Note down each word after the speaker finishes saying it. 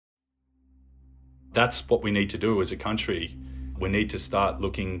That's what we need to do as a country. We need to start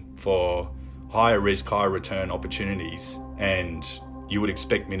looking for higher risk, higher return opportunities. And you would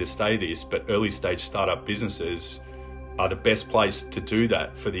expect me to say this, but early stage startup businesses are the best place to do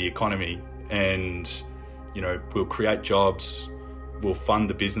that for the economy. And, we'll create jobs, we'll fund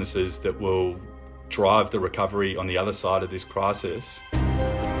the businesses that will drive the recovery on the other side of this crisis.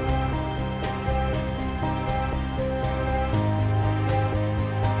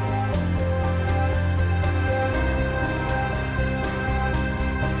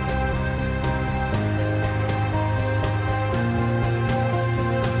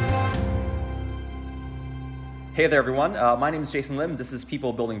 Hey there, everyone. My name is Jason Lim. This is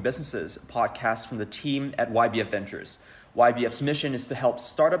People Building Businesses, a podcast from the team at YBF Ventures. YBF's mission is to help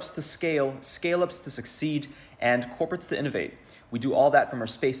startups to scale, scale-ups to succeed, and corporates to innovate. We do all that from our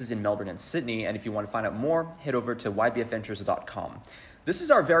spaces in Melbourne and Sydney, and if you want to find out more, head over to ybfventures.com. This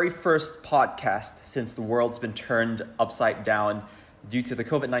is our very first podcast since the world's been turned upside down due to the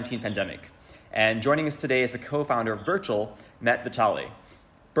COVID-19 pandemic. And joining us today is the co-founder of Birchal, Matt Vitale.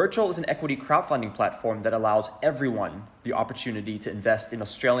 Birchal is an equity crowdfunding platform that allows everyone the opportunity to invest in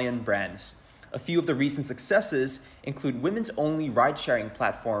Australian brands. A few of the recent successes include women's-only ride-sharing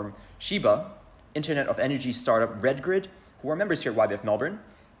platform Sheba, Internet of Energy startup RedGrid, who are members here at YBF Melbourne,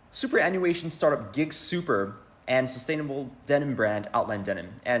 superannuation startup Gig Super, and sustainable denim brand Outland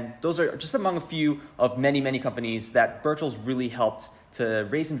Denim. And those are just among a few of many, many companies that Birchal's really helped to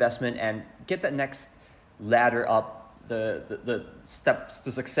raise investment and get that next ladder up the steps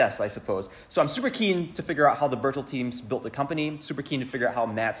to success, I suppose. So I'm super keen to figure out how the Birchal teams built the company, super keen to figure out how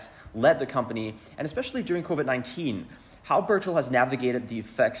Matt's led the company, and especially during COVID-19, how Birchal has navigated the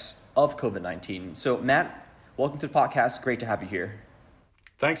effects of COVID-19. So Matt, welcome to the podcast. Great to have you here.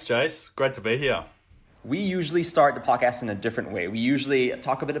 Thanks, Jace. Great to be here. We usually start the podcast in a different way. We usually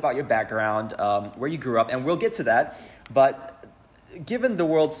talk a bit about your background, where you grew up, and we'll get to that. But given the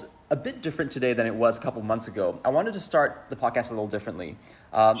world's a bit different today than it was a couple months ago, I wanted to start the podcast a little differently.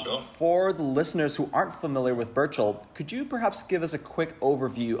 Sure. For the listeners who aren't familiar with Birchal, could you perhaps give us a quick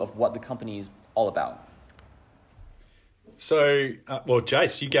overview of what the company is all about? So,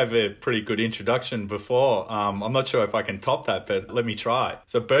 Jace, you gave a pretty good introduction before. I'm not sure if I can top that, but let me try.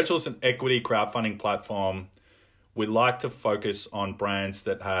 So Birchal's an equity crowdfunding platform. We like to focus on brands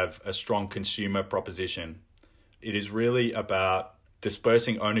that have a strong consumer proposition. It is really about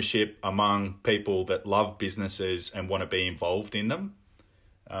dispersing ownership among people that love businesses and want to be involved in them.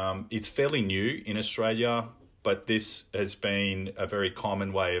 It's fairly new in Australia, but this has been a very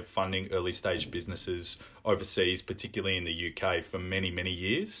common way of funding early stage businesses overseas, particularly in the UK, for many, many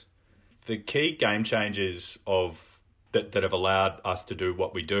years. The key game changers that have allowed us to do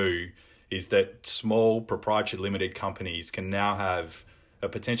what we do is that small proprietary limited companies can now have a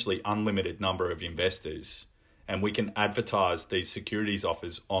potentially unlimited number of investors, and we can advertise these securities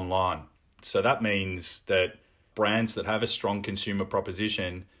offers online. So that means that brands that have a strong consumer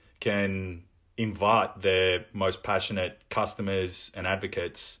proposition can invite their most passionate customers and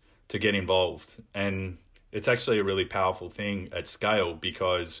advocates to get involved. And it's actually a really powerful thing at scale,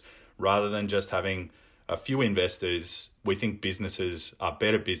 because rather than just having a few investors, we think businesses are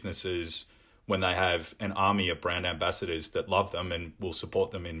better businesses when they have an army of brand ambassadors that love them and will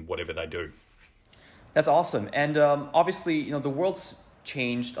support them in whatever they do. That's awesome. And obviously, the world's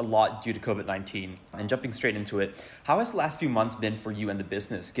changed a lot due to COVID-19. And jumping straight into it, how has the last few months been for you and the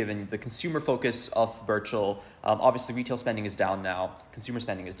business, given the consumer focus of Birchal? Obviously, retail spending is down now, consumer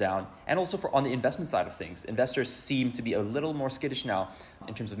spending is down, and also on the investment side of things, investors seem to be a little more skittish now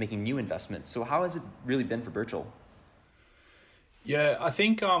in terms of making new investments. So how has it really been for Birchal? Yeah, I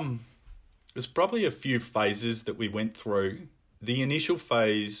think there's probably a few phases that we went through. The initial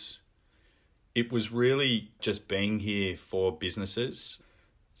phase, it was really just being here for businesses.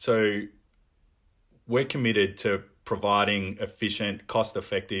 So we're committed to providing efficient,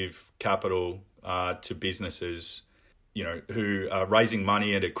 cost-effective capital to businesses, who are raising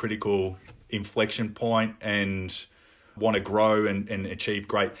money at a critical inflection point and want to grow and achieve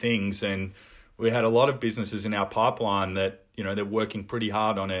great things. And we had a lot of businesses in our pipeline that, they're working pretty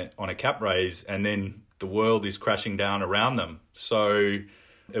hard on a cap raise, and then the world is crashing down around them. So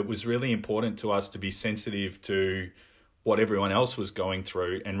it was really important to us to be sensitive to what everyone else was going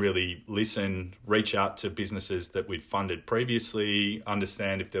through and really listen, reach out to businesses that we'd funded previously,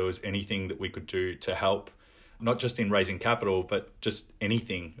 understand if there was anything that we could do to help, not just in raising capital, but just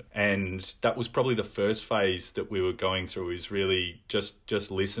anything. And that was probably the first phase that we were going through, is really just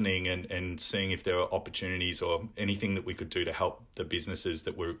listening and seeing if there were opportunities or anything that we could do to help the businesses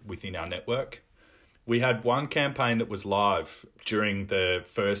that were within our network. We had one campaign that was live during the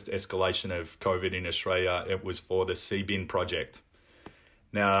first escalation of COVID in Australia. It was for the CBIN project.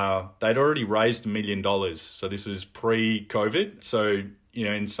 Now, they'd already raised $1 million, so this was pre-COVID. So,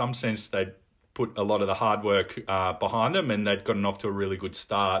 in some sense, they'd put a lot of the hard work behind them, and they'd gotten off to a really good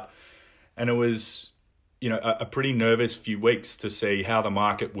start. And it was, a pretty nervous few weeks to see how the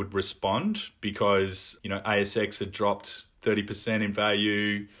market would respond because, ASX had dropped 30% in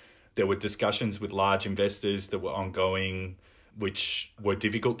value. There were discussions with large investors that were ongoing, which were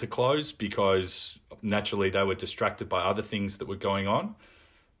difficult to close because naturally they were distracted by other things that were going on.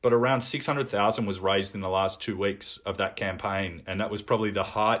 But around 600,000 was raised in the last 2 weeks of that campaign. And that was probably the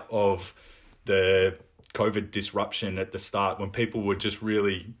height of the COVID disruption at the start when people were just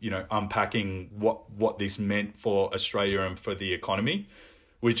really, unpacking what this meant for Australia and for the economy,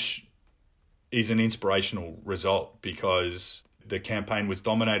 which is an inspirational result because the campaign was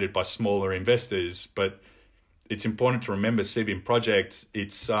dominated by smaller investors. But it's important to remember CBIN projects,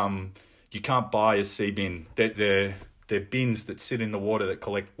 it's you can't buy a CBIN. They're bins that sit in the water that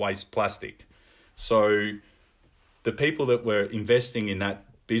collect waste plastic. So the people that were investing in that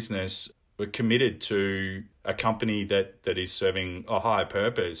business were committed to a company that is serving a higher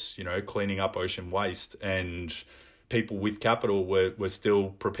purpose, cleaning up ocean waste. And people with capital were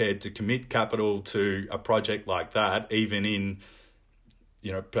still prepared to commit capital to a project like that, even in,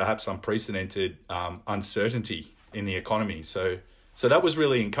 perhaps unprecedented uncertainty in the economy. So that was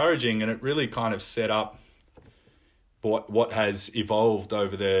really encouraging, and it really kind of set up what has evolved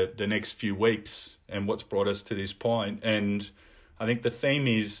over the next few weeks and what's brought us to this point. And I think the theme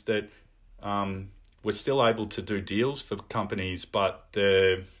is that we're still able to do deals for companies, but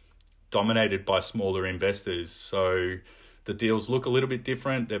they're dominated by smaller investors. So the deals look a little bit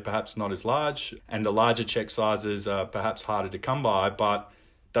different. They're perhaps not as large, and the larger check sizes are perhaps harder to come by, but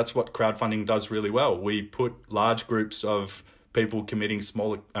that's what crowdfunding does really well. We put large groups of people committing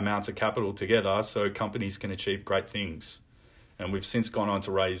smaller amounts of capital together so companies can achieve great things. And we've since gone on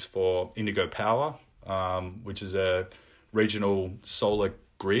to raise for Indigo Power, which is a regional solar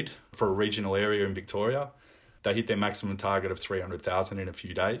grid for a regional area in Victoria. They hit their maximum target of 300,000 in a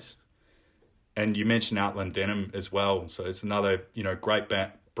few days. And you mentioned Outland Denim as well. So it's another, great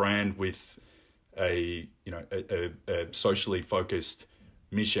brand with a socially focused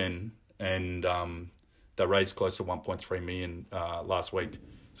mission, and they raised close to 1.3 million last week.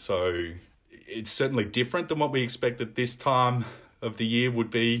 So it's certainly different than what we expected this time of the year would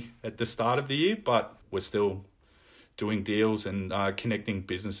be at the start of the year, but we're still doing deals and connecting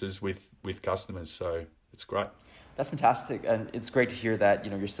businesses with customers. So it's great. That's fantastic. And it's great to hear that,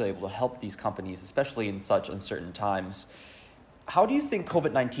 you're still able to help these companies, especially in such uncertain times. How do you think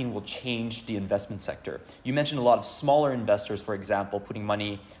COVID-19 will change the investment sector? You mentioned a lot of smaller investors, for example, putting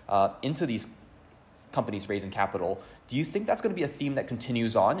money into these companies raising capital. Do you think that's going to be a theme that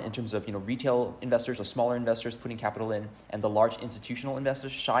continues on in terms of, retail investors or smaller investors putting capital in and the large institutional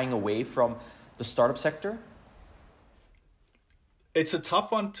investors shying away from the startup sector? It's a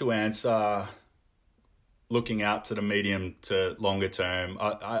tough one to answer looking out to the medium to longer term.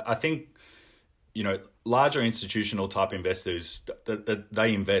 I think, larger institutional type investors,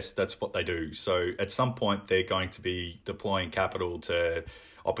 they invest, that's what they do. So at some point they're going to be deploying capital to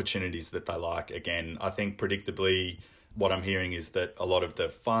opportunities that they like. Again, I think predictably what I'm hearing is that a lot of the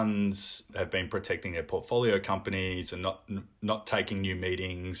funds have been protecting their portfolio companies and not taking new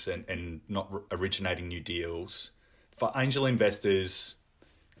meetings and not originating new deals. For angel investors,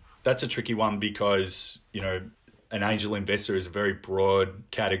 that's a tricky one because, an angel investor is a very broad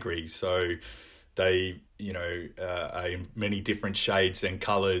category. So they, are in many different shades and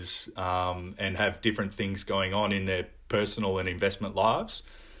colors and have different things going on in their personal and investment lives.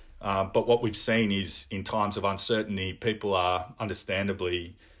 But what we've seen is in times of uncertainty, people are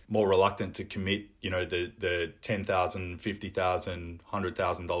understandably more reluctant to commit, the $10,000, $50,000,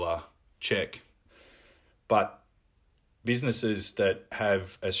 $100,000 check. But businesses that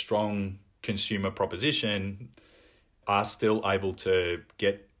have a strong consumer proposition are still able to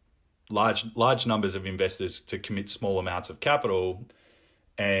get large numbers of investors to commit small amounts of capital.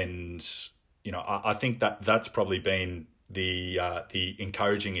 And, I think that's probably been the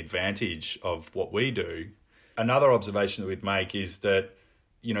encouraging advantage of what we do. Another observation that we'd make is that,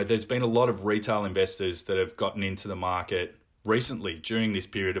 there's been a lot of retail investors that have gotten into the market recently during this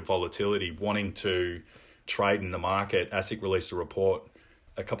period of volatility, wanting to trade in the market. ASIC released a report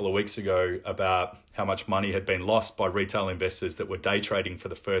a couple of weeks ago about how much money had been lost by retail investors that were day trading for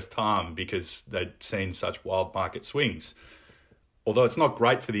the first time because they'd seen such wild market swings. Although it's not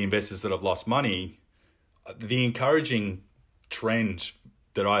great for the investors that have lost money, the encouraging trend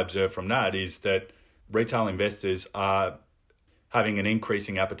that I observe from that is that retail investors are having an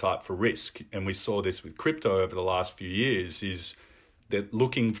increasing appetite for risk. And we saw this with crypto over the last few years, is they're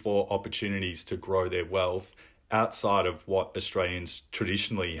looking for opportunities to grow their wealth outside of what Australians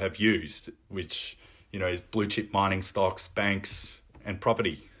traditionally have used, which, is blue chip mining stocks, banks, and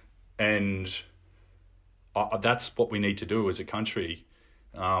property. And that's what we need to do as a country.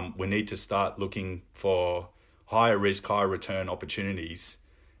 We need to start looking for higher risk, higher return opportunities.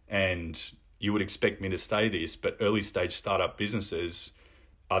 And you would expect me to say this, but early stage startup businesses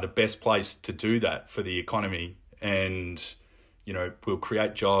are the best place to do that for the economy. And, we'll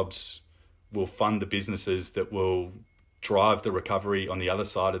create jobs, we'll fund the businesses that will drive the recovery on the other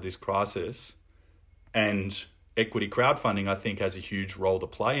side of this crisis. And equity crowdfunding, I think, has a huge role to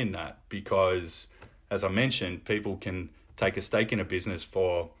play in that, because, as I mentioned, people can take a stake in a business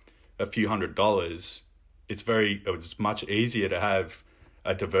for a few $100s. It's much easier to have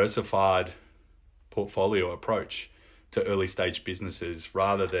a diversified portfolio approach to early stage businesses,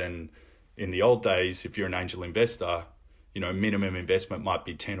 rather than in the old days, if you're an angel investor, minimum investment might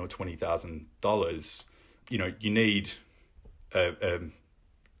be $10,000 or $20,000. You need a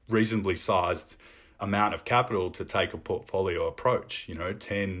reasonably sized amount of capital to take a portfolio approach.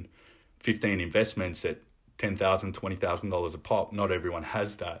 10, 15 investments at $10,000, $20,000 a pop. Not everyone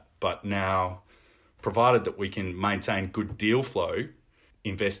has that. But now, provided that we can maintain good deal flow,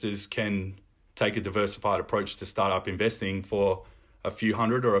 investors can take a diversified approach to startup investing for a few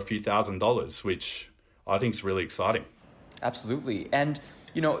 $100 or a few $1,000s, which I think is really exciting. Absolutely. And,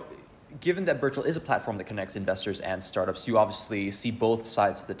 given that Birchal is a platform that connects investors and startups, you obviously see both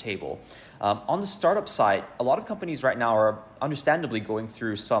sides of the table. On the startup side, a lot of companies right now are understandably going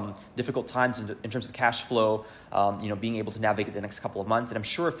through some difficult times in terms of cash flow, being able to navigate the next couple of months. And I'm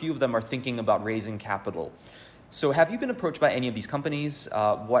sure a few of them are thinking about raising capital. So have you been approached by any of these companies?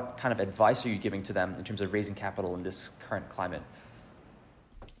 What kind of advice are you giving to them in terms of raising capital in this current climate?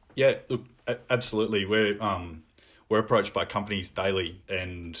 Yeah, look, absolutely. We're approached by companies daily,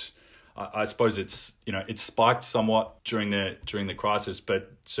 and I suppose it's spiked somewhat during the crisis,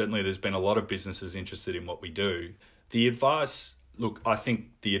 but certainly there's been a lot of businesses interested in what we do. The advice, look, I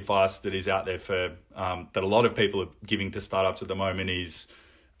think the advice that is out there for that a lot of people are giving to startups at the moment is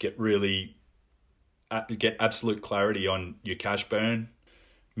get absolute clarity on your cash burn,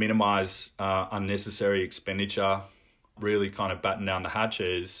 minimize unnecessary expenditure, really kind of batten down the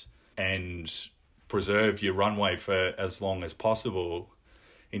hatches, and preserve your runway for as long as possible.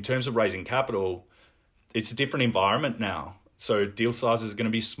 In terms of raising capital, it's a different environment now. So deal sizes are going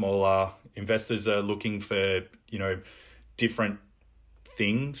to be smaller. Investors are looking for, different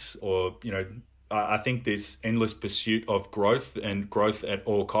things, or, I think this endless pursuit of growth and growth at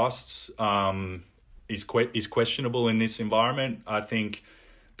all costs is questionable in this environment. I think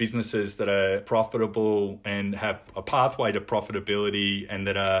businesses that are profitable and have a pathway to profitability and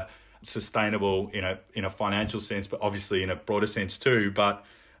that are sustainable in a financial sense, but obviously in a broader sense too, but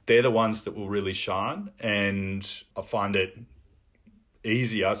they're the ones that will really shine. And I find it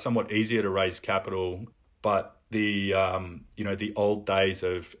somewhat easier to raise capital, but the old days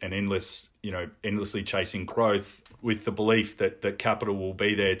of an endlessly chasing growth with the belief that capital will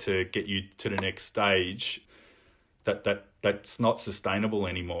be there to get you to the next stage, that's not sustainable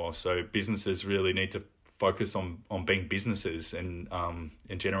anymore. So businesses really need to focus on being businesses and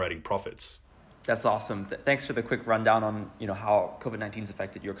generating profits. That's awesome. Thanks for the quick rundown on how COVID-19 has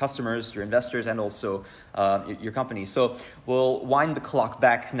affected your customers, your investors, and also your company. So we'll wind the clock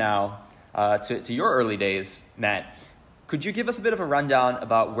back now to your early days, Matt. Could you give us a bit of a rundown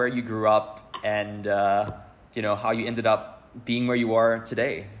about where you grew up and how you ended up being where you are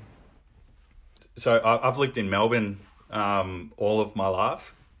today? So I've lived in Melbourne all of my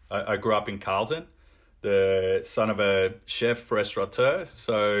life. I grew up in Carlton, the son of a chef restaurateur.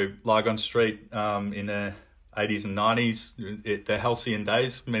 So Lygon Street in the 80s and 90s, the halcyon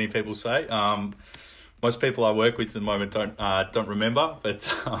days, many people say. Most people I work with at the moment don't remember, but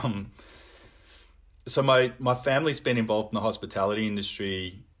so my family's been involved in the hospitality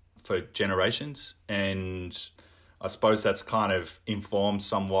industry for generations, and I suppose that's kind of informed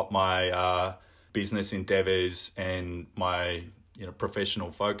somewhat my business endeavors and my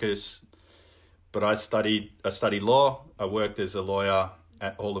professional focus. But I studied law. I worked as a lawyer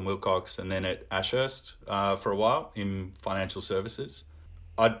at Hall & Wilcox and then at Ashurst for a while in financial services.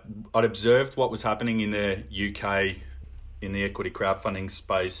 I'd observed what was happening in the UK in the equity crowdfunding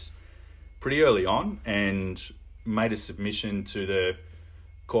space pretty early on and made a submission to the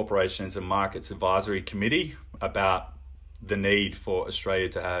Corporations and Markets Advisory Committee about the need for Australia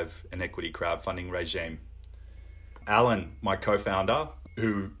to have an equity crowdfunding regime. Alan, my co-founder,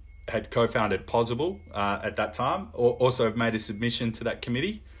 who had co-founded Pozible at that time, also made a submission to that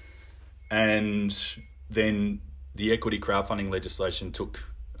committee. And then the equity crowdfunding legislation took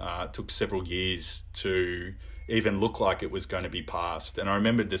several years to even look like it was going to be passed. And I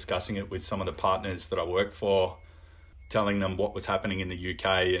remember discussing it with some of the partners that I worked for, telling them what was happening in the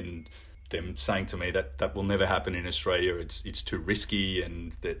UK, and them saying to me that will never happen in Australia. It's too risky,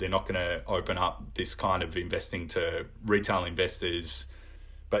 and they're not going to open up this kind of investing to retail investors.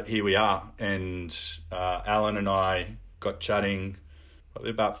 But here we are, and Alan and I got chatting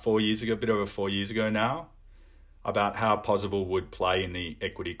probably about 4 years ago, a bit over 4 years ago now, about how Pozible would play in the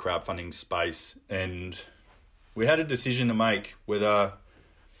equity crowdfunding space. And we had a decision to make whether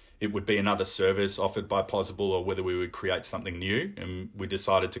it would be another service offered by Pozible or whether we would create something new. And we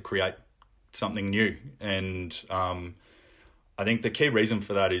decided to create something new. And I think the key reason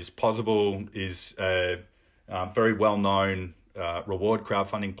for that is Pozible is a very well-known reward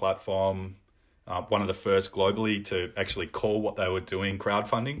crowdfunding platform, one of the first globally to actually call what they were doing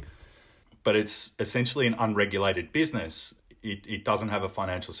crowdfunding. But it's essentially an unregulated business. It doesn't have a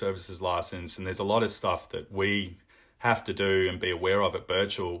financial services license, and there's a lot of stuff that we have to do and be aware of at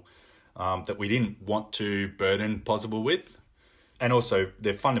Birchal that we didn't want to burden Pozible with. And also,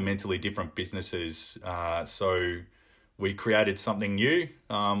 they're fundamentally different businesses. So we created something new.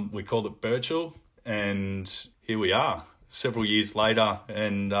 We called it Birchal, and here we are several years later,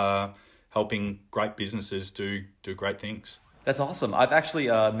 and helping great businesses do great things. That's awesome. I've actually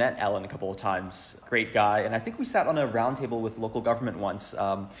met Alan a couple of times. Great guy. And I think we sat on a roundtable with local government once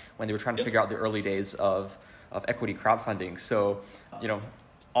when they were trying to figure out the early days of equity crowdfunding. So,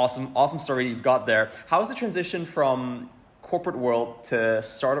 awesome story you've got there. How has the transition from corporate world to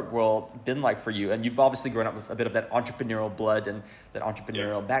startup world been like for you? And you've obviously grown up with a bit of that entrepreneurial blood and that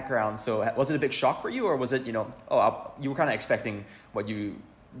entrepreneurial background. So was it a big shock for you, or was it, you were kind of expecting what you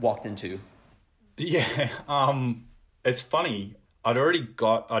walked into? Yeah. It's funny. I'd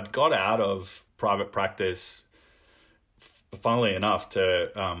got out of private practice, funnily enough,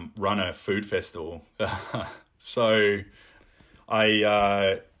 to run a food festival. So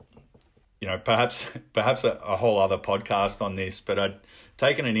I, perhaps a whole other podcast on this, but I'd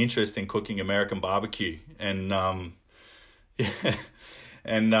taken an interest in cooking American barbecue, and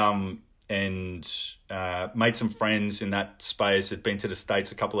made some friends in that space. Had been to the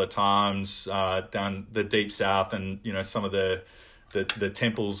States a couple of times, down the deep South, and some of the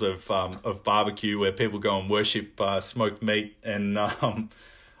temples of barbecue where people go and worship smoked meat. And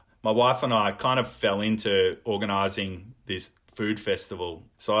my wife and I kind of fell into organizing this food festival.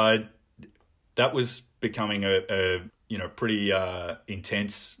 So that was becoming a pretty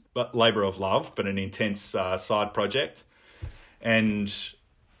intense labor of love, but an intense side project. And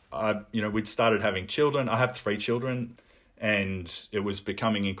we'd started having children. I have 3 children, and it was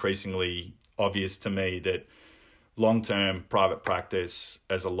becoming increasingly obvious to me that long-term private practice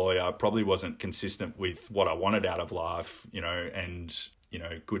as a lawyer probably wasn't consistent with what I wanted out of life, and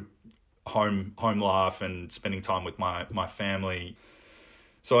good home life and spending time with my family.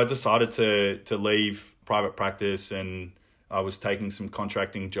 So I decided to leave private practice, and I was taking some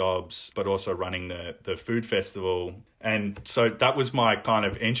contracting jobs, but also running the food festival. And so that was my kind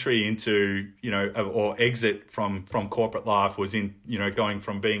of entry into, or exit from corporate life, was in, going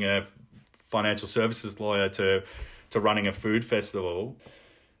from being a financial services lawyer to running a food festival.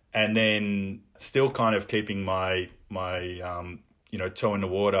 And then still kind of keeping my toe in the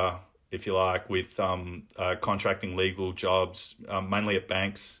water, if you like, with contracting legal jobs, mainly at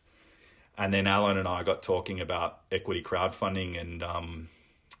banks. And then Alan and I got talking about equity crowdfunding,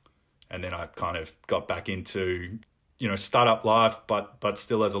 and then I kind of got back into, startup life, but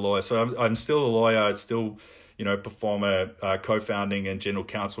still as a lawyer. So I'm still a lawyer. I still, perform a co-founding and general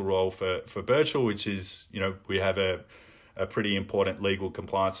counsel role for Birchal, which is, we have a pretty important legal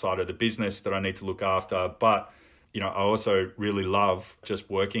compliance side of the business that I need to look after. But, I also really love just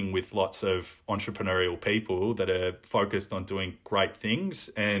working with lots of entrepreneurial people that are focused on doing great things.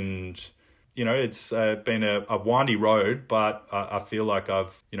 And it's been a windy road, but I feel like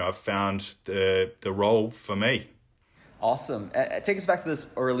I've found the role for me. Awesome. Take us back to this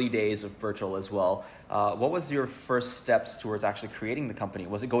early days of Birchal as well. What was your first steps towards actually creating the company?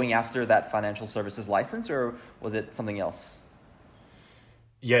 Was it going after that financial services license, or was it something else?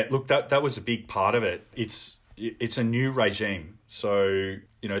 Yeah, look, that was a big part of it. It's a new regime. So,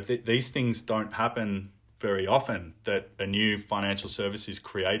 these things don't happen very often, that a new financial service is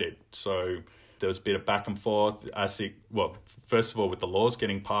created. So there was a bit of back and forth. First of all, with the laws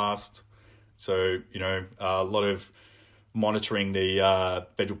getting passed. So, a lot of monitoring the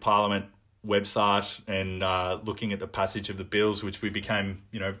federal parliament website and looking at the passage of the bills, which we became,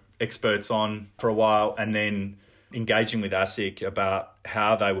 experts on for a while, and then engaging with ASIC about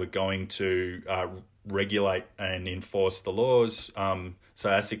how they were going to regulate and enforce the laws. So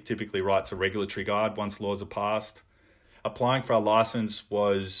ASIC typically writes a regulatory guide once laws are passed. Applying for our license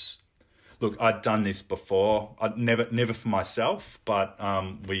was, look, I'd done this before. I'd never for myself, but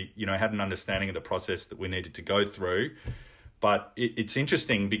we, had an understanding of the process that we needed to go through. But it's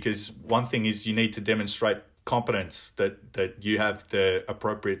interesting because one thing is you need to demonstrate competence, that you have the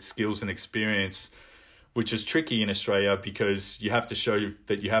appropriate skills and experience, which is tricky in Australia because you have to show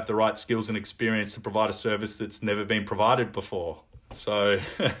that you have the right skills and experience to provide a service that's never been provided before. So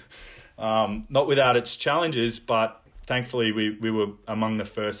not without its challenges, but thankfully we were among the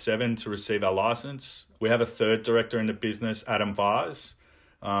first 7 to receive our license. We have a third director in the business, Adam Vars.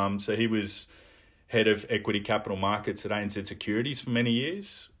 So he was head of equity capital markets at ANZ Securities for many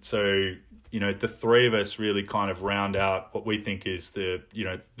years. So, the three of us really kind of round out what we think is the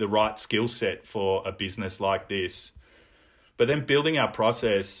right skill set for a business like this. But then building our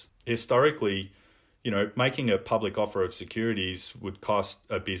process, historically, making a public offer of securities would cost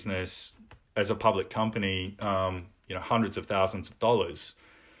a business as a public company, hundreds of thousands of dollars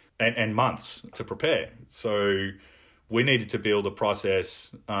and months to prepare. So we needed to build a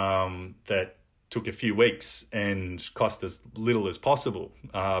process that took a few weeks and cost as little as possible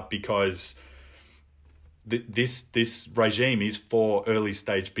because this regime is for early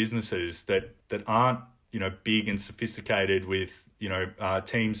stage businesses that aren't big and sophisticated with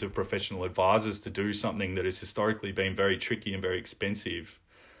teams of professional advisors to do something that has historically been very tricky and very expensive.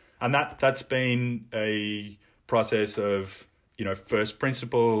 And that's been a process of first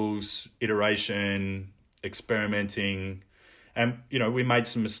principles, iteration, experimenting. And, we made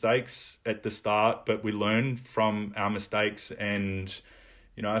some mistakes at the start, but we learned from our mistakes. And,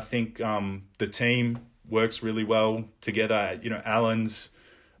 I think the team works really well together. Alan's,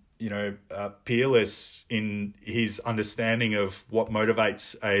 peerless in his understanding of what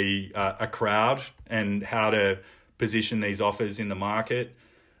motivates a crowd and how to position these offers in the market.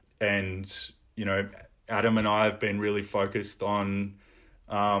 And, Adam and I have been really focused on,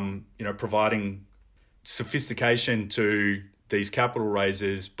 providing sophistication to these capital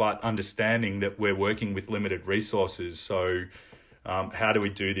raises, but understanding that we're working with limited resources. So how do we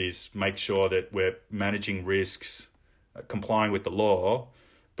do this? Make sure that we're managing risks, complying with the law,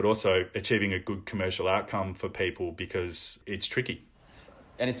 but also achieving a good commercial outcome for people because it's tricky.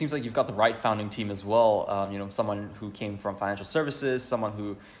 And it seems like you've got the right founding team as well. Someone who came from financial services, someone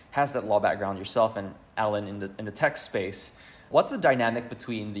who has that law background, yourself and Alan in the tech space. What's the dynamic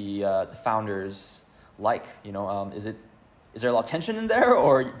between the founders like? Is there a lot of tension in there,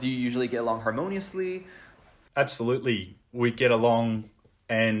 or do you usually get along harmoniously? Absolutely. We get along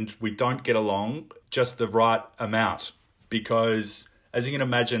and we don't get along just the right amount because, as you can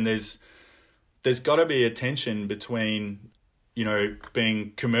imagine, there's got to be a tension between,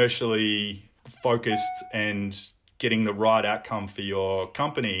 being commercially focused and getting the right outcome for your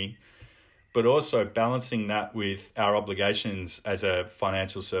company, but also balancing that with our obligations as a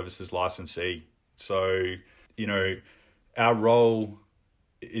financial services licensee. So, our role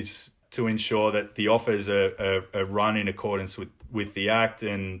is to ensure that the offers are run in accordance with the Act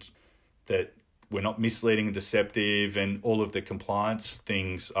and that we're not misleading and deceptive and all of the compliance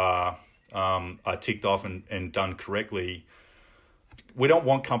things are ticked off and done correctly. We don't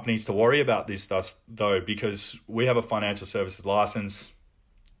want companies to worry about this stuff, though, because we have a financial services license.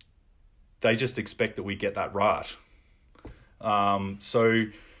 They just expect that we get that right. So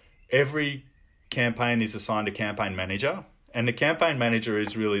every campaign is assigned a campaign manager, and the campaign manager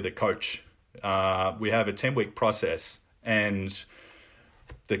is really the coach. We have a 10-week process, and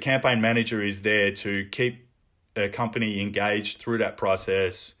the campaign manager is there to keep a company engaged through that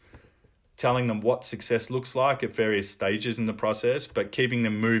process, telling them what success looks like at various stages in the process, but keeping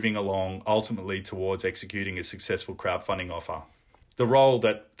them moving along ultimately towards executing a successful crowdfunding offer. The role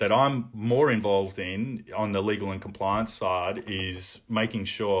that I'm more involved in on the legal and compliance side is making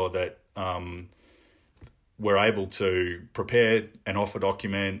sure that we're able to prepare an offer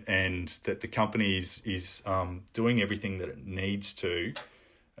document and that the company is doing everything that it needs to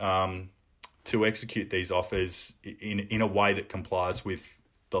execute these offers in a way that complies with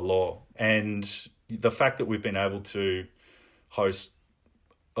the law. And the fact that we've been able to host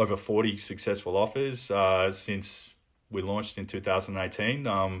over 40 successful offers since we launched in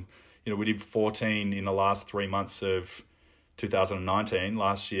 2018. We did 14 in the last 3 months of 2019,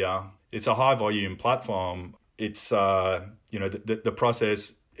 last year. It's a high volume platform. It's, the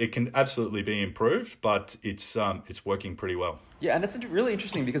process it can absolutely be improved, but it's working pretty well. Yeah, and it's really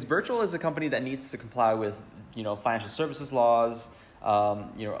interesting because Birchal is a company that needs to comply with, financial services laws,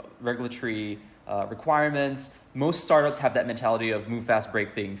 regulatory requirements. Most startups have that mentality of move fast,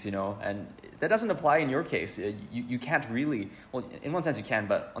 break things, and that doesn't apply in your case. You can't really, well, in one sense you can,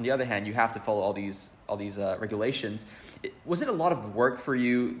 but on the other hand, you have to follow all these regulations. Was it a lot of work for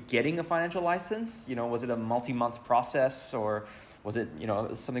you getting a financial license? Was it a multi-month process, or was it,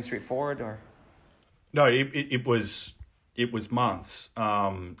 something straightforward? Or no, it was months.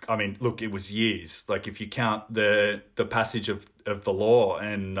 Look, it was years. Like if you count the passage of the law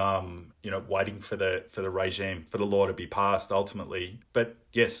and waiting for the regime, for the law to be passed ultimately. But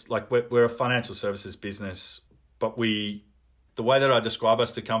yes, like we're a financial services business, but the way that I describe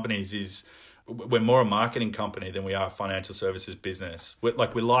us to companies is we're more a marketing company than we are a financial services business. We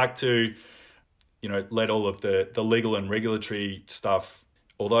like to, let all of the legal and regulatory stuff,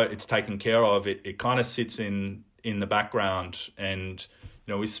 although it's taken care of, it kind of sits in the background. And,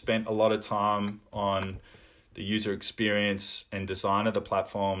 we spent a lot of time on the user experience and design of the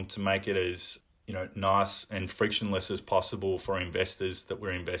platform to make it as, nice and frictionless as possible for investors that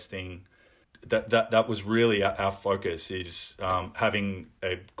we're investing. That was really our focus, is having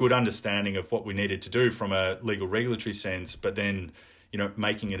a good understanding of what we needed to do from a legal regulatory sense, but then,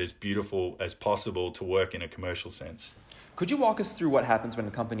 making it as beautiful as possible to work in a commercial sense. Could you walk us through what happens when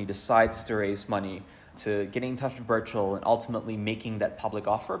a company decides to raise money, to getting in touch with Birchal and ultimately making that public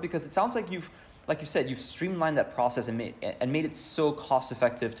offer? Because it sounds like you've streamlined that process and made it so cost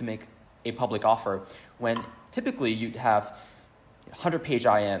effective to make a public offer, when typically you'd have 100-page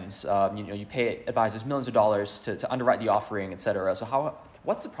IMs. You pay advisors millions of dollars to underwrite the offering, etc. So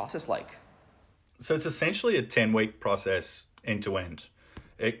what's the process like? So it's essentially a 10-week process end to end.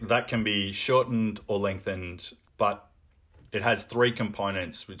 That can be shortened or lengthened, but it has 3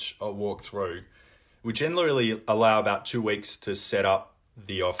 components, which I'll walk through, which generally allow about 2 weeks to set up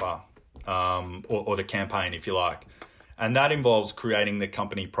the offer, or the campaign, if you like. And that involves creating the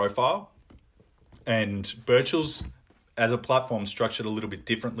company profile. And Birchal's, as a platform, structured a little bit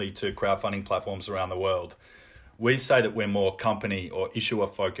differently to crowdfunding platforms around the world. We say that we're more company or issuer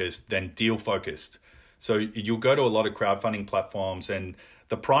focused than deal focused. So you'll go to a lot of crowdfunding platforms and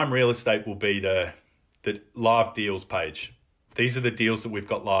the prime real estate will be the live deals page. These are the deals that we've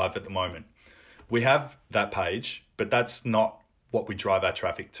got live at the moment. We have that page, but that's not what we drive our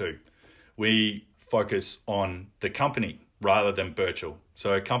traffic to. We focus on the company rather than Birchal.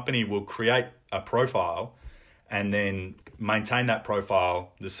 So a company will create a profile and then maintain that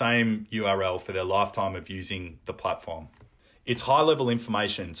profile, the same URL for their lifetime of using the platform. It's high level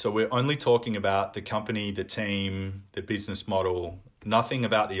information. So we're only talking about the company, the team, the business model, nothing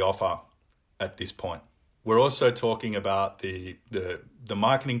about the offer at this point. We're also talking about the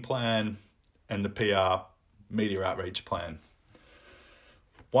marketing plan and the PR media outreach plan.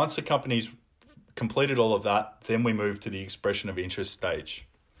 Once a company's completed all of that, then we move to the expression of interest stage.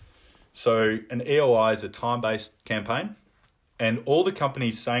 So an EOI is a time-based campaign, and all the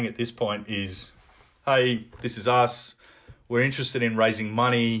company's saying at this point is, hey, this is us. We're interested in raising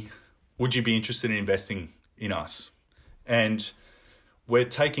money. Would you be interested in investing in us? And we're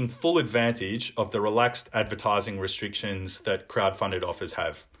taking full advantage of the relaxed advertising restrictions that crowdfunded offers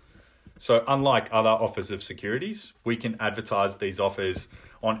have. So unlike other offers of securities, we can advertise these offers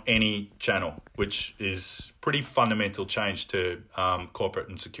on any channel, which is pretty fundamental change to corporate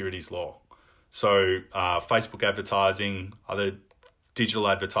and securities law. So Facebook advertising, other digital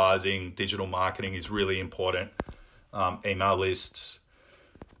advertising, digital marketing is really important, email lists.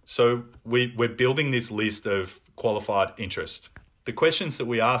 So we're building this list of qualified interest. The questions that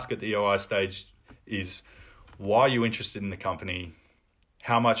we ask at the EOI stage is, why are you interested in the company?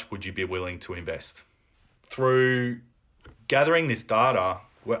 How much would you be willing to invest? Through gathering this data,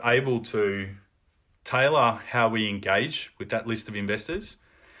 we're able to tailor how we engage with that list of investors,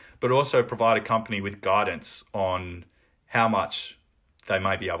 but also provide a company with guidance on how much they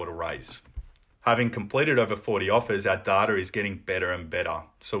may be able to raise. Having completed over 40 offers, our data is getting better and better.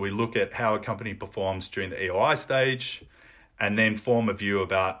 So we look at how a company performs during the EOI stage and then form a view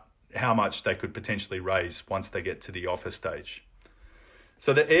about how much they could potentially raise once they get to the offer stage.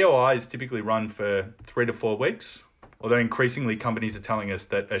 So the EOIs typically run for 3 to 4 weeks, although increasingly companies are telling us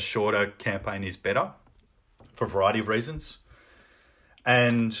that a shorter campaign is better for a variety of reasons.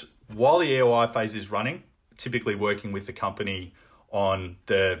 And while the EOI phase is running, typically working with the company on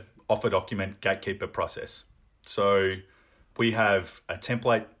the offer document gatekeeper process. So we have a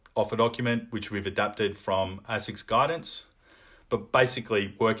template offer document, which we've adapted from ASIC's guidance, but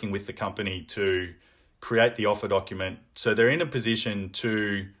basically working with the company to create the offer document. So they're in a position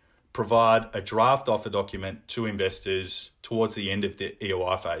to provide a draft offer document to investors towards the end of the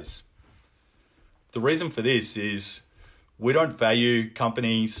EOI phase. The reason for this is we don't value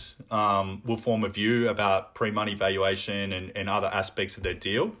companies, we'll form a view about pre-money valuation and other aspects of their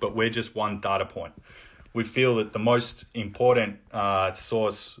deal, but we're just one data point. We feel that the most important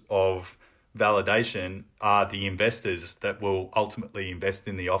source of validation are the investors that will ultimately invest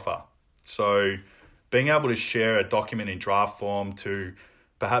in the offer. So being able to share a document in draft form to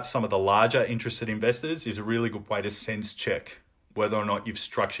perhaps some of the larger interested investors is a really good way to sense check whether or not you've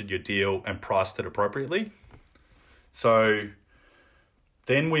structured your deal and priced it appropriately. So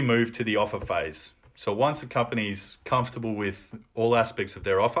then we move to the offer phase. So once a company's comfortable with all aspects of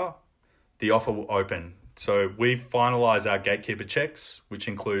their offer, the offer will open. So we finalize our gatekeeper checks, which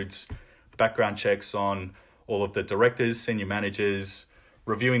includes background checks on all of the directors, senior managers,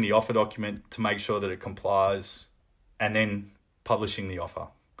 reviewing the offer document to make sure that it complies, and then publishing the offer.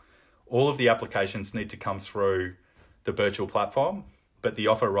 All of the applications need to come through the virtual platform, but the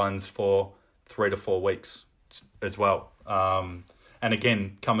offer runs for 3 to 4 weeks as well. And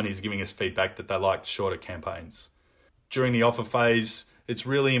again, companies are giving us feedback that they like shorter campaigns. During the offer phase, it's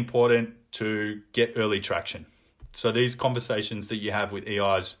really important to get early traction. So these conversations that you have with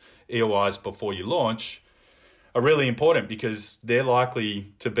EOIs before you launch are really important because they're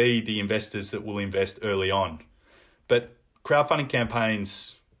likely to be the investors that will invest early on. But crowdfunding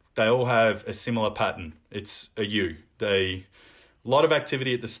campaigns, they all have a similar pattern. It's a U. A lot of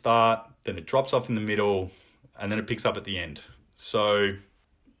activity at the start, then it drops off in the middle, and then it picks up at the end. So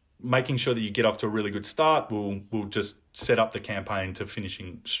making sure that you get off to a really good start will just set up the campaign to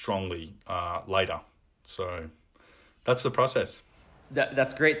finishing strongly later. So that's the process.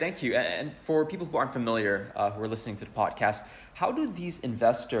 That's great. Thank you. And for people who aren't familiar, who are listening to the podcast, how do these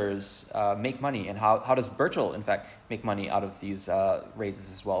investors make money, and how does Birchal, in fact, make money out of these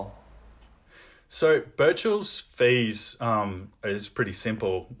raises as well? So Birchal's fees is pretty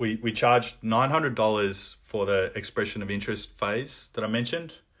simple. We charge $900 for the expression of interest phase that I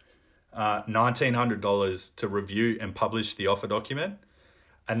mentioned, $1,900 to review and publish the offer document.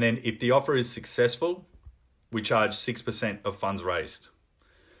 And then if the offer is successful, we charge 6% of funds raised.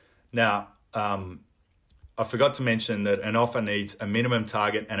 Now, I forgot to mention that an offer needs a minimum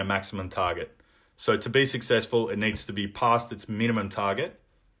target and a maximum target. So to be successful, it needs to be past its minimum target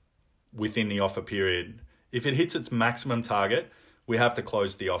within the offer period. If it hits its maximum target, we have to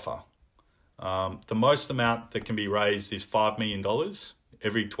close the offer. The most amount that can be raised is $5 million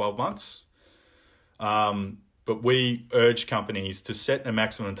every 12 months. But we urge companies to set a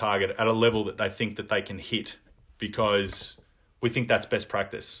maximum target at a level that they think that they can hit, because we think that's best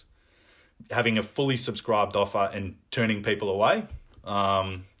practice. Having a fully subscribed offer and turning people away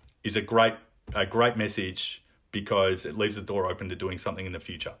is a great message, because it leaves the door open to doing something in the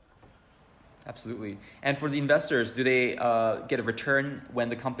future. Absolutely. And for the investors, do they get a return when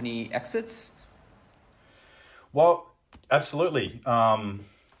the company exits? Well, absolutely.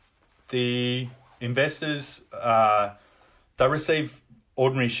 The investors, they receive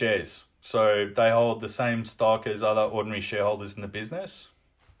ordinary shares. So they hold the same stock as other ordinary shareholders in the business.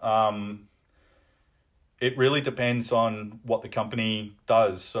 It really depends on what the company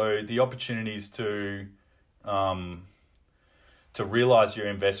does. So the opportunities to realize your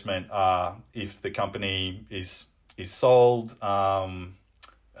investment are if the company is sold,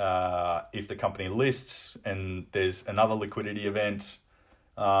 if the company lists and there's another liquidity event.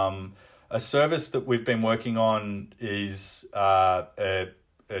 A service that we've been working on is a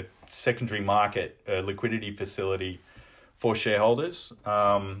secondary market, a liquidity facility for shareholders.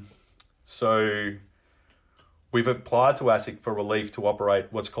 So we've applied to ASIC for relief to operate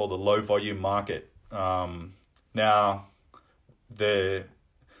what's called a low volume market. Now,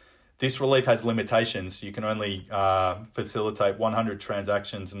 this relief has limitations. You can only facilitate 100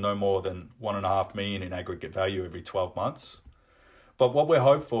 transactions and no more than $1.5 million in aggregate value every 12 months. But what we're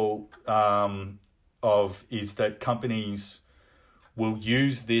hopeful of is that companies will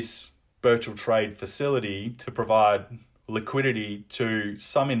use this virtual trade facility to provide liquidity to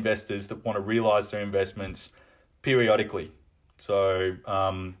some investors that want to realize their investments periodically. So,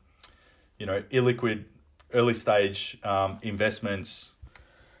 illiquid early stage investments,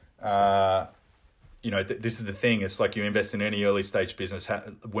 this is the thing. It's like you invest in any early stage business.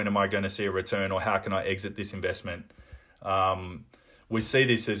 When am I going to see a return, or how can I exit this investment? We see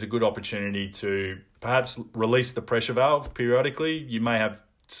this as a good opportunity to perhaps release the pressure valve periodically. You may have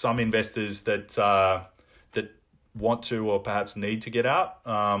some investors that want to, or perhaps need to get out.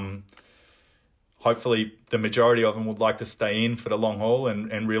 hopefully the majority of them would like to stay in for the long haul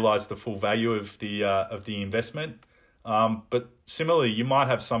and realize the full value of the investment. But similarly, you might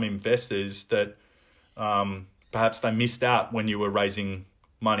have some investors that perhaps they missed out when you were raising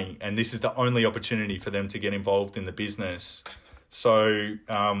money, and this is the only opportunity for them to get involved in the business. So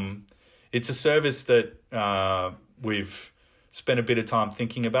it's a service that we've spent a bit of time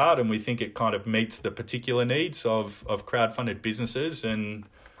thinking about, and we think it kind of meets the particular needs of crowdfunded businesses. And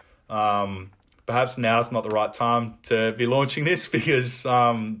perhaps now's not the right time to be launching this because,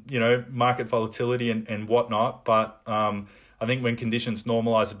 market volatility and whatnot. But I think when conditions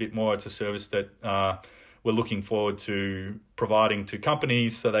normalize a bit more, it's a service that we're looking forward to providing to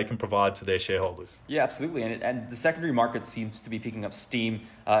companies so they can provide to their shareholders. Yeah, absolutely. And the secondary market seems to be picking up steam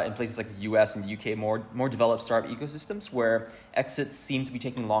in places like the US and the UK, more developed startup ecosystems where exits seem to be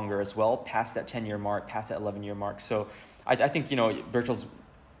taking longer as well, past that 10-year mark, past that 11-year mark. So I think, Birchall's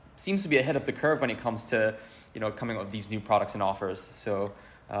seems to be ahead of the curve when it comes to, coming up with these new products and offers. So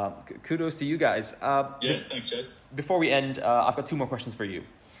kudos to you guys. Thanks, Jez. Before we end, I've got two more questions for you.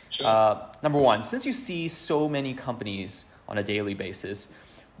 Sure. Number one, since you see so many companies on a daily basis,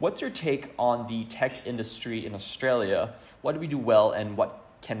 what's your take on the tech industry in Australia? What do we do well and what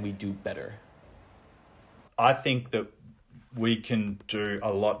can we do better? I think that we can do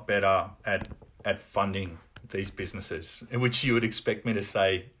a lot better at funding these businesses, in which you would expect me to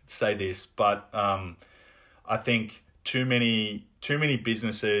say this, but I think too many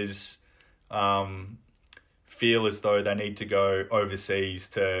businesses feel as though they need to go overseas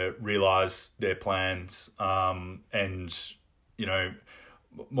to realize their plans, and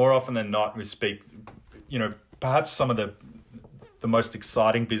more often than not we speak, perhaps some of the most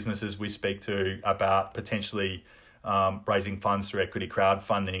exciting businesses we speak to about potentially raising funds through equity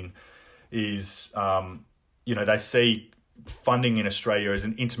crowdfunding is they see funding in Australia as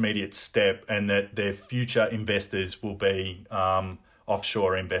an intermediate step, and that their future investors will be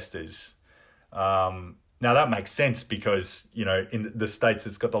offshore investors. Now that makes sense because, in the States,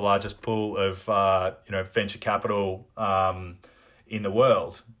 it's got the largest pool of, venture capital in the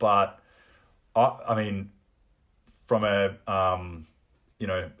world. But I mean, from an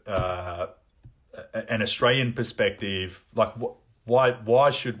Australian perspective, like why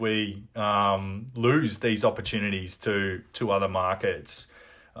should we lose these opportunities to other markets?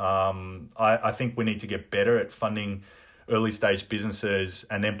 I think we need to get better at funding early stage businesses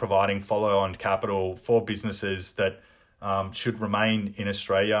and then providing follow-on capital for businesses that should remain in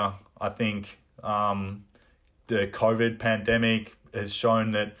Australia. I think the COVID pandemic has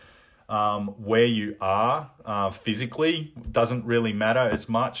shown that where you are physically doesn't really matter as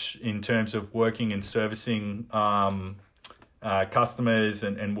much in terms of working and servicing customers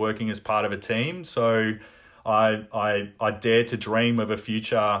and working as part of a team. So I dare to dream of a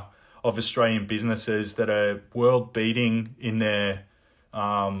future of Australian businesses that are world beating in their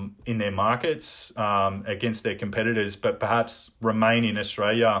markets against their competitors, but perhaps remain in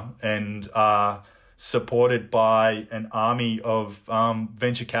Australia and are supported by an army of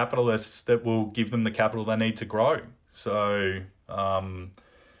venture capitalists that will give them the capital they need to grow. So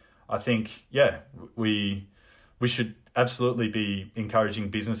I think, we should absolutely be encouraging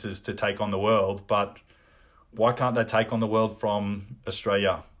businesses to take on the world, but why can't they take on the world from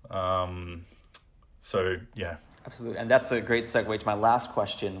Australia? Absolutely. And that's a great segue to my last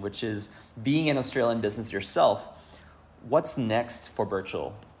question, which is, being an Australian business yourself, what's next for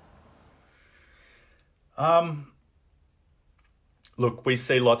Birchall? Look, we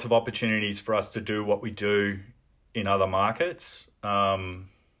see lots of opportunities for us to do what we do in other markets. I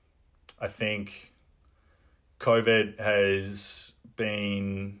think COVID has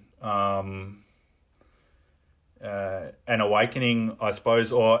been an awakening, I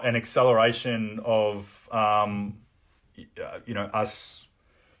suppose, or an acceleration of, us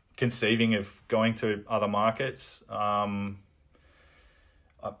conceiving of going to other markets. I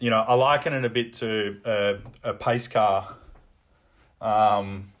liken it a bit to a pace car.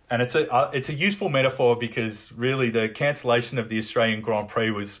 And it's a useful metaphor because really the cancellation of the Australian Grand Prix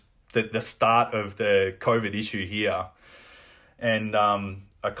was the start of the COVID issue here. And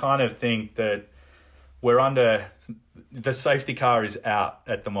I kind of think that the safety car is out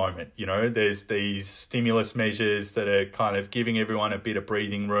at the moment. There's these stimulus measures that are kind of giving everyone a bit of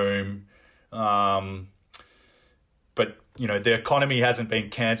breathing room. But, the economy hasn't been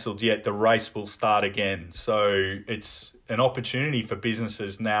cancelled yet. The race will start again. So it's an opportunity for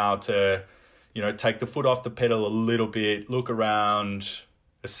businesses now to, take the foot off the pedal a little bit, look around,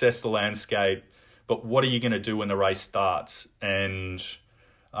 assess the landscape. But what are you going to do when the race starts? And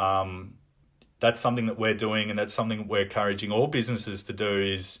that's something that we're doing, and that's something that we're encouraging all businesses to do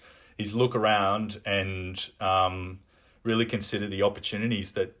is look around and really consider the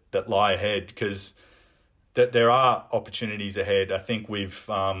opportunities that lie ahead, because that there are opportunities ahead. I think we've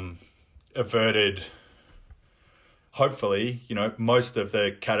averted, hopefully, most of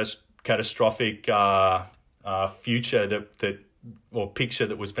the catastrophic future that or picture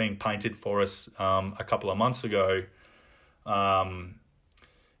that was being painted for us a couple of months ago, and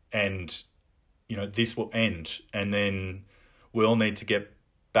this will end, and then we'll need to get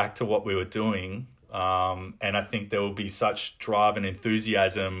back to what we were doing. And I think there will be such drive and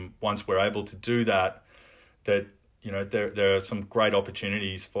enthusiasm once we're able to do that, that there are some great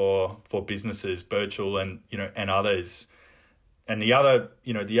opportunities for businesses, Birchal and others. And the other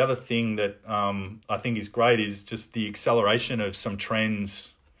thing that I think is great is just the acceleration of some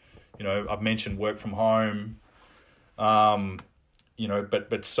trends. I've mentioned work from home,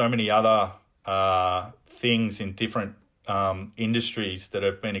 but so many other things in different industries that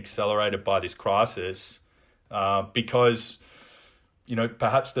have been accelerated by this crisis, because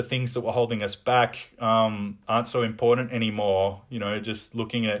perhaps the things that were holding us back aren't so important anymore. Just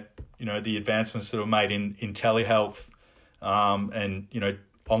looking at the advancements that were made in telehealth, and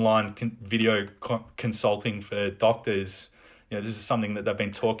online video consulting for doctors. This is something that they've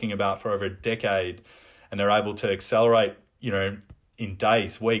been talking about for over a decade, and they're able to accelerate in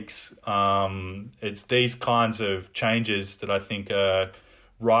days, weeks. It's these kinds of changes that I think are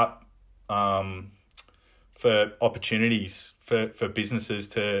ripe for opportunities for businesses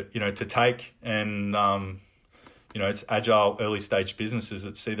to take, and it's agile early stage businesses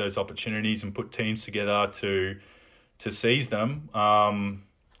that see those opportunities and put teams together to seize them.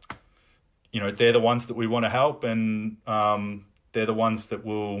 They're the ones that we want to help, and they're the ones that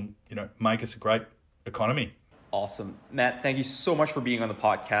will make us a great economy. Awesome. Matt, thank you so much for being on the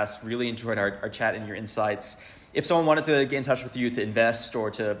podcast. Really enjoyed our chat and your insights. If someone wanted to get in touch with you to invest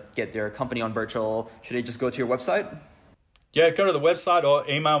or to get their company on Birchal, should they just go to your website? Yeah, go to the website or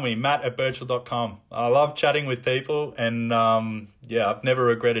email me, matt@birchal.com. I love chatting with people, and I've never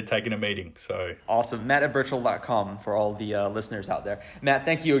regretted taking a meeting. So awesome. matt@birchal.com for all the listeners out there. Matt,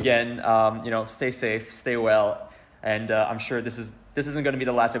 thank you again. Stay safe, stay well, and I'm sure this isn't going to be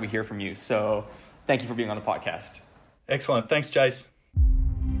the last that we hear from you. So thank you for being on the podcast. Excellent. Thanks, Jace.